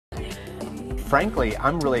Frankly,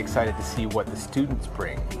 I'm really excited to see what the students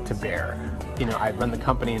bring to bear. I run the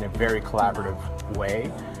company in a very collaborative way.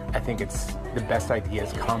 I think it's the best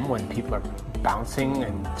ideas come when people are bouncing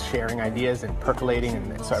and sharing ideas and percolating,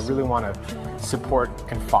 and so I really want to support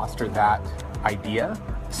and foster that idea.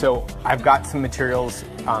 So I've got some materials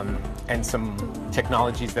and some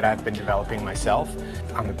technologies that I've been developing myself.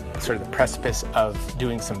 On the sort of the precipice of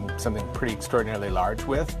doing something pretty extraordinarily large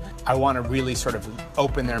with. I want to really sort of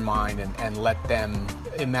open their mind and let them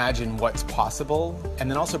imagine what's possible,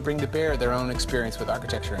 and then also bring to bear their own experience with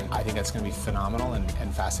architecture. And I think that's going to be phenomenal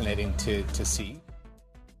and fascinating to see.